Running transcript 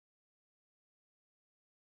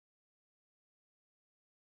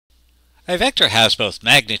A vector has both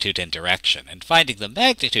magnitude and direction, and finding the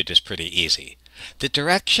magnitude is pretty easy. The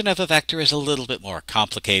direction of a vector is a little bit more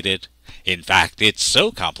complicated. In fact, it's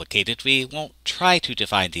so complicated we won't try to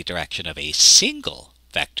define the direction of a single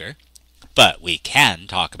vector, but we can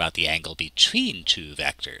talk about the angle between two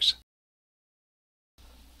vectors.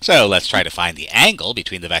 So let's try to find the angle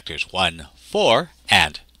between the vectors 1, 4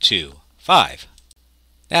 and 2, 5.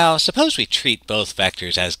 Now suppose we treat both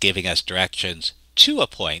vectors as giving us directions to a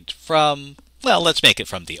point from, well, let's make it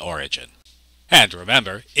from the origin. And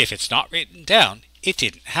remember, if it's not written down, it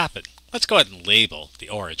didn't happen. Let's go ahead and label the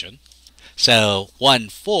origin. So 1,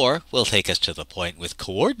 4 will take us to the point with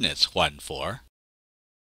coordinates 1, 4.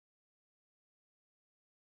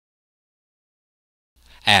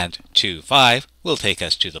 And 2, 5 will take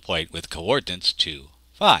us to the point with coordinates 2,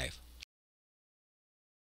 5.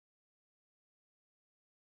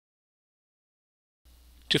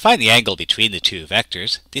 To find the angle between the two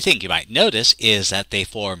vectors, the thing you might notice is that they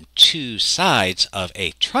form two sides of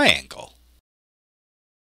a triangle.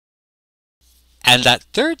 And that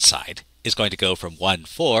third side is going to go from 1,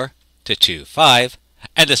 4 to 2, 5,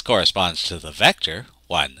 and this corresponds to the vector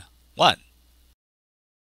 1, 1.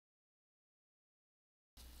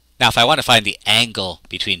 Now, if I want to find the angle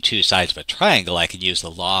between two sides of a triangle, I can use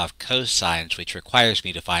the law of cosines, which requires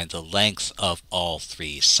me to find the length of all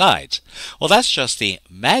three sides. Well, that's just the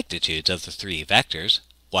magnitudes of the three vectors,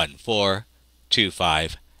 1, 4, 2,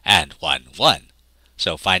 5, and 1, 1.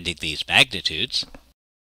 So finding these magnitudes,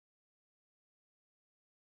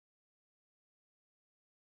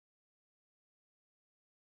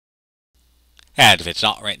 and if it's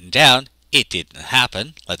not written down, it didn't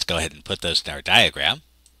happen. Let's go ahead and put those in our diagram.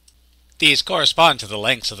 These correspond to the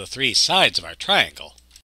lengths of the three sides of our triangle.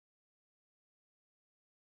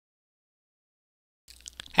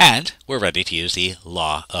 And we're ready to use the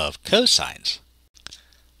law of cosines.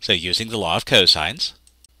 So using the law of cosines,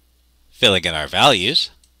 filling in our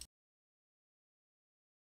values,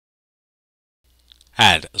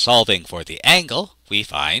 and solving for the angle, we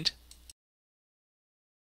find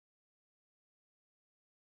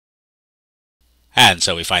and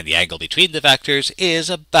so we find the angle between the vectors is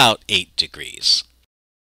about 8 degrees.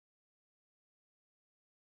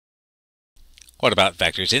 What about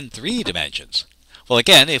vectors in 3 dimensions? Well,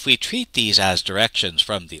 again, if we treat these as directions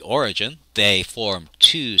from the origin, they form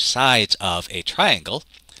two sides of a triangle.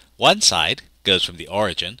 One side goes from the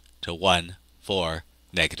origin to 1, 4,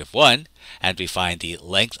 negative 1, and we find the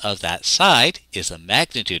length of that side is the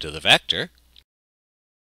magnitude of the vector.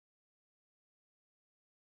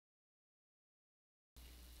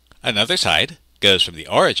 Another side goes from the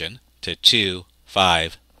origin to 2,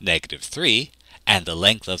 5, negative 3, and the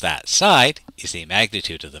length of that side is the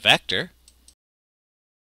magnitude of the vector.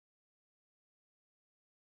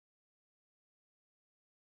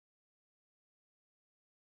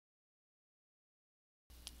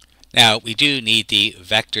 Now, we do need the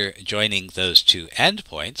vector joining those two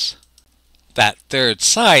endpoints. That third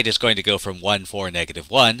side is going to go from 1, 4, negative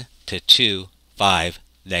 1 to 2, 5,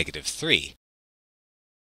 negative 3.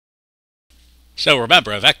 So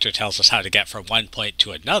remember, a vector tells us how to get from one point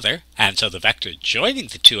to another, and so the vector joining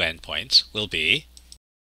the two endpoints will be,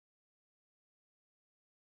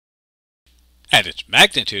 and its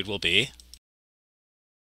magnitude will be,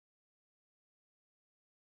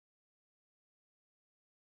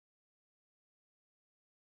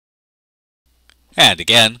 and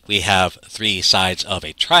again, we have three sides of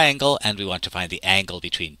a triangle, and we want to find the angle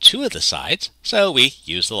between two of the sides, so we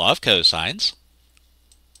use the law of cosines.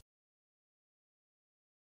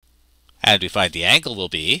 And we find the angle will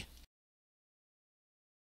be,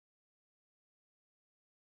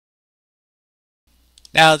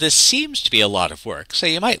 now this seems to be a lot of work, so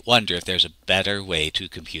you might wonder if there's a better way to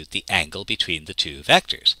compute the angle between the two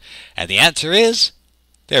vectors. And the answer is,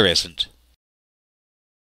 there isn't.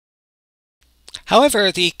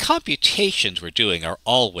 However, the computations we're doing are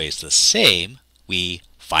always the same. We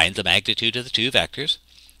find the magnitude of the two vectors,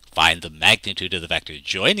 find the magnitude of the vector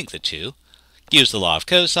joining the two, use the law of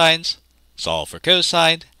cosines, solve for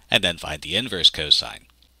cosine, and then find the inverse cosine.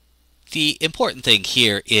 The important thing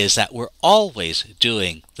here is that we're always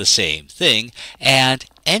doing the same thing, and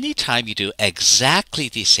anytime you do exactly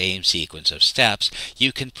the same sequence of steps,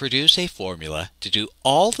 you can produce a formula to do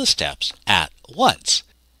all the steps at once.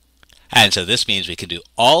 And so this means we can do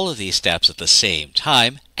all of these steps at the same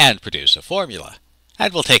time and produce a formula.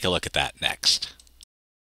 And we'll take a look at that next.